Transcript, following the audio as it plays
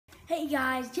Hey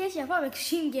guys, Jesse from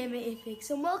Extreme Gamer Epics,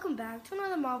 and welcome back to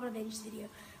another Marvel Avengers video.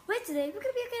 Where today we're going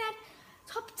to be looking at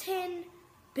top 10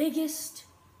 biggest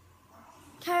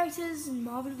characters in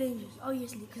Marvel Avengers.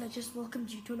 Obviously, because I just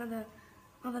welcomed you to another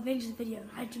Marvel Avengers video.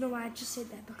 I don't know why I just said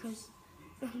that because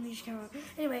let me just carry on.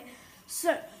 Anyway,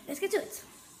 so let's get to it.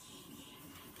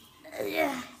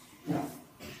 Yeah.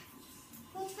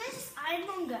 Well, first is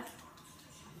Ironmonger,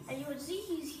 and you would see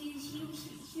he was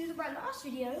in my last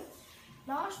video.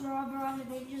 Last Marvel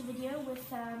Avengers video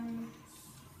with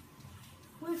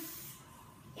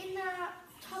in the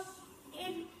top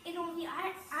in all the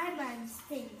Iron Man's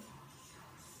things.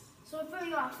 So here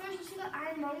we are. First we got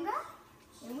Ironmonger,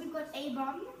 and we've got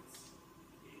A-Bomb.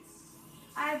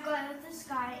 I've got this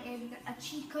guy in a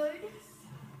cheat code.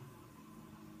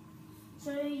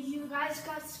 So you guys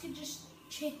can just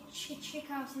check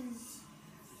out his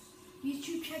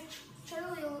YouTube channel.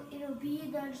 It'll be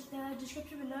in the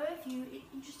description below if you're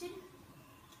interested.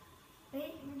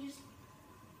 Wait, let me just.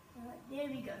 There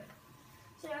we go.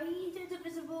 So he turns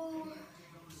invisible,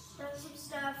 does some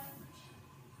stuff.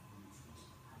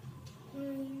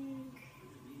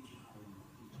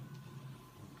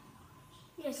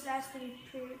 Yes, that's pretty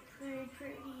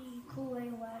cool way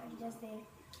what he does there.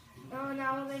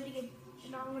 Now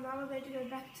we're going to go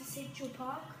back to Central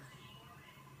Park.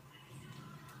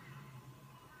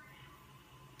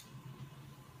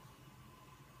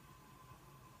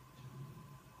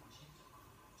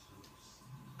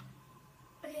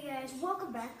 Okay guys,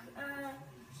 welcome back.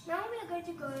 Now we are going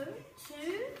to go to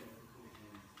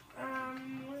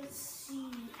let's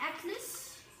see,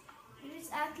 Atlas. It is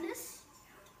Atlas.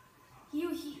 He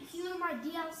was my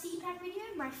DLC pack video,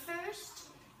 my first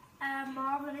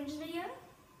Marvel Avengers video.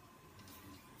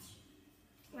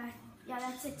 Right, yeah,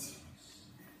 that's it.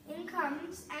 In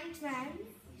comes Ant-Man.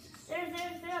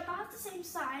 They're about the same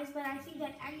size, but I think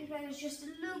that Ant-Man is just a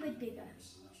little bit bigger.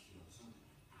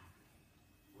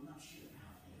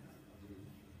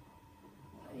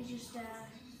 Let me just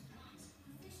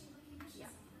yeah.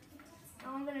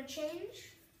 Now I'm gonna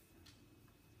change.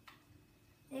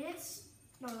 Then it's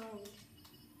no.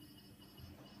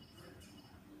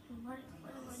 What am I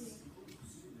doing?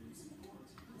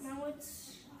 Now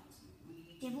it's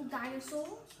Devil Dinosaur.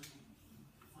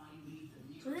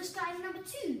 So this guy's number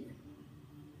 2.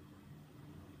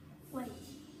 Wait.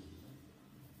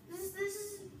 This is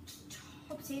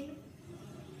top 10.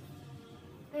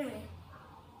 Anyway.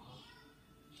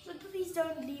 So please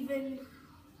don't leave in.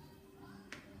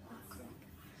 Oh crap!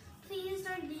 Please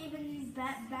don't leave in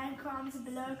bad comments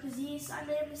below, because yes, I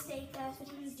made a mistake. That's what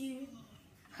humans do.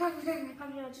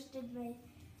 I just did made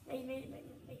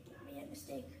a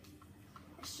mistake.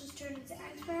 Let's just turn into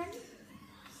Ant-Man.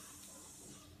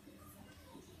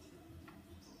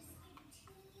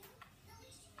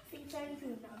 Think time to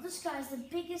prove now. This guy's the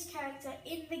biggest character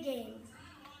in the game.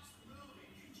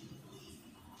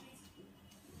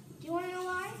 Do you want to know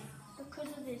why?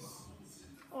 Because of this.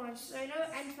 Alright, so I know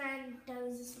Ant-Man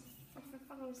does this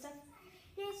fucking stuff.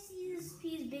 Yes,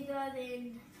 he's bigger than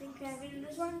I think I've in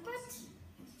this one,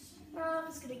 but I'm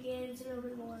just gonna get into a little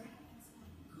bit more.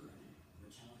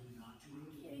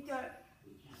 Here we go.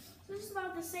 So this is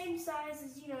about the same size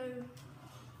as, you know,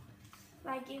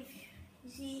 like if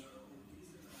you see,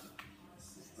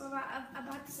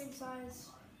 about the same size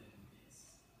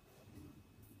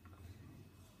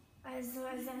as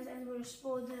we'll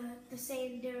explore the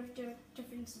same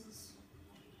differences.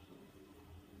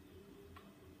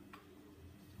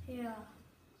 Yeah.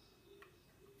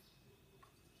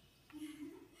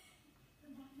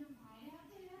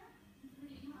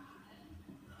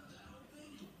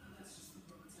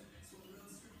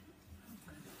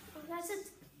 Well, that's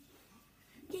it.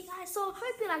 Okay guys, so I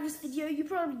hope you like this video. You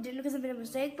probably didn't because I made a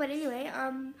mistake, but anyway,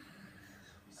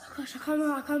 gosh, I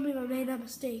can't believe I made that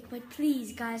mistake. But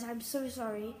please, guys, I'm so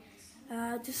sorry.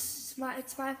 It's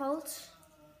my fault.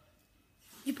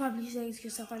 You're probably saying to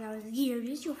yourself right now, "Yeah, it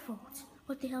is your fault.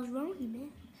 What the hell's wrong with you,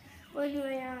 man?" Well,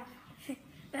 anyway,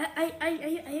 I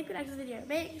hope you liked this video.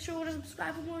 Make sure to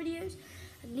subscribe for more videos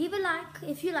and leave a like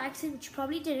if you liked it, which you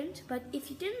probably didn't. But if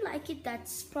you didn't like it,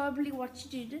 that's probably what you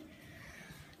did.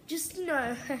 Just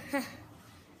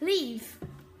leave.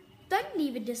 Don't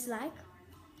leave a dislike.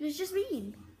 It's just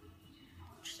mean.